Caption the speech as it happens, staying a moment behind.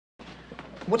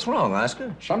What's wrong,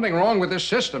 Oscar? Something wrong with this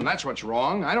system, that's what's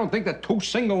wrong. I don't think that two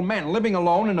single men living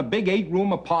alone in a big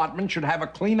 8-room apartment should have a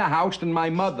cleaner house than my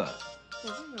mother.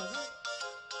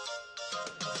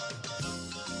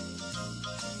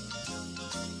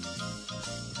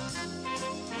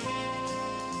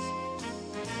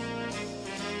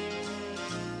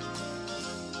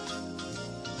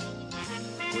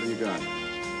 What do you got?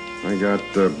 I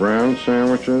got brown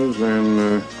sandwiches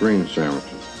and green sandwiches.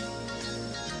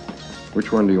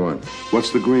 Which one do you want?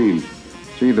 What's the green?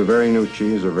 It's either very new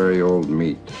cheese or very old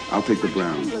meat. I'll take the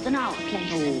brown. Well, than our place.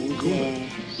 Oh,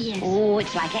 yes. Yes. Oh,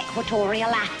 it's like equatorial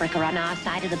Africa on our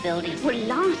side of the building. Well,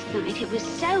 last night it was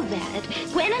so bad.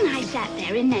 Gwen and I sat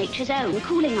there in nature's own,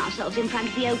 cooling ourselves in front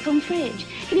of the open fridge.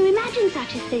 Can you imagine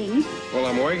such a thing? Well,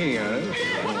 I'm working on it.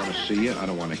 I don't want to see you, I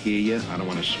don't want to hear you, I don't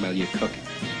want to smell you cooking.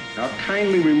 Now,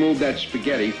 kindly remove that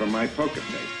spaghetti from my poker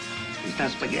tape. It's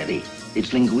not spaghetti.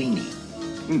 It's linguine.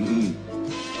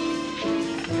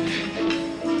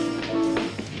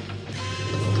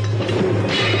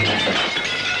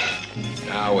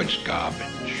 Now it's garbage.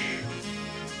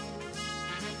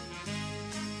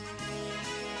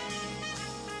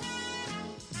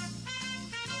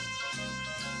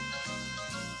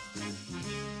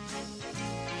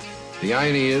 The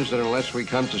irony is that unless we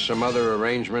come to some other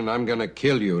arrangement, I'm gonna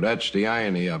kill you. That's the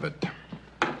irony of it.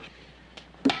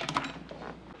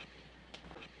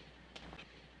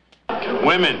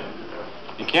 Women,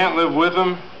 you can't live with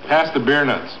them, pass the beer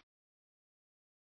nuts.